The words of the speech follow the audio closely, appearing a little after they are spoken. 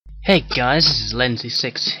Hey guys, this is Lensy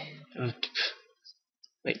 6.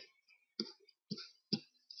 Wait.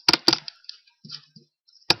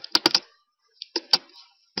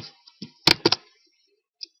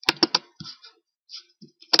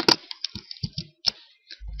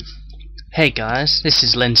 Hey guys, this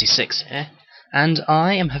is Lensy 6 here, and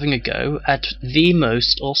I am having a go at the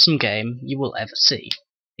most awesome game you will ever see.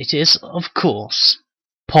 It is, of course,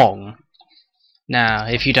 Pong. Now,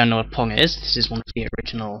 if you don't know what Pong is, this is one of the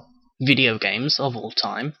original video games of all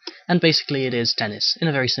time, and basically it is tennis, in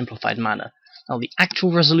a very simplified manner. Now, the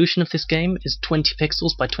actual resolution of this game is 20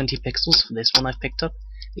 pixels by 20 pixels for this one I've picked up,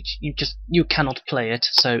 which you cannot play it,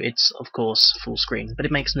 so it's, of course, full screen, but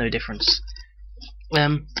it makes no difference.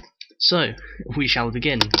 So, we shall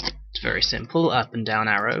begin. It's very simple, up and down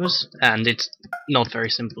arrows, and it's not very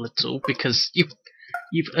simple at all, because you've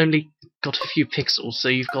only got a few pixels, so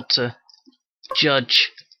you've got to judge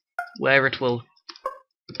where it will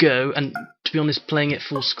go, and to be honest, playing it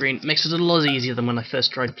full screen makes it a lot easier than when I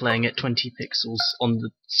first tried playing it 20 pixels on the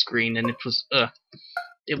screen, and it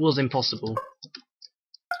was impossible.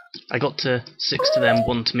 I got to 6 to them,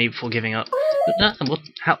 1 to me before giving up. But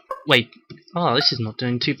wait, this is not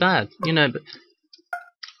doing too bad, but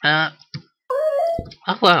oh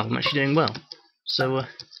wow, I'm actually doing well. So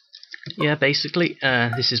yeah, basically,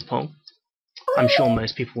 this is Pong. I'm sure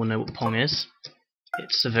most people will know what Pong is.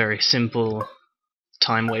 It's a very simple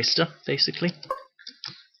time waster, basically.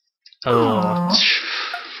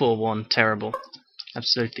 4-1, terrible.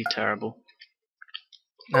 Absolutely terrible.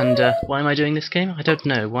 And why am I doing this game? I don't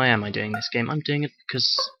know. Why am I doing this game? I'm doing it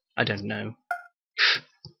because I don't know.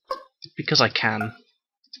 Because I can.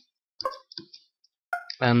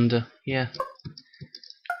 And yeah.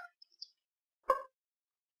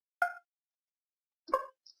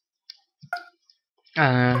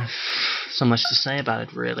 So much to say about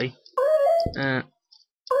it, really.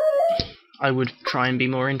 I would try and be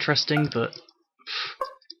more interesting, but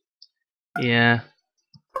yeah,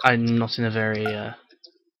 I'm not in a very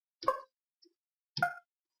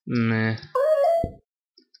meh.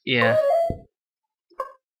 Yeah,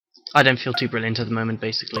 I don't feel too brilliant at the moment,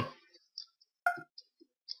 basically.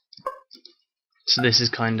 So this is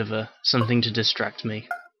kind of something to distract me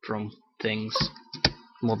from things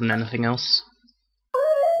more than anything else.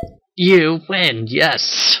 You win,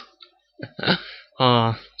 yes!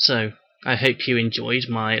 So, I hope you enjoyed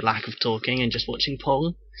my lack of talking and just watching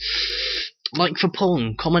Pong. Like for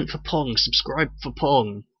Pong, comment for Pong, subscribe for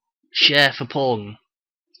Pong, share for Pong.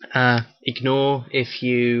 Ignore if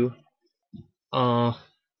you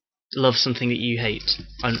love something that you hate.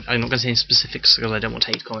 I'm not going to say any specifics because I don't want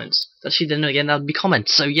hate comments. Actually, then again, that would be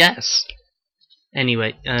comments, so yes!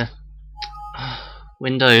 Anyway,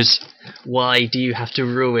 Windows, why do you have to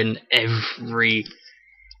ruin every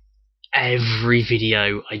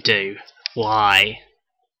video I do? Why?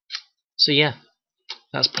 So yeah,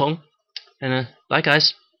 that's Pong, and bye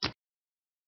guys.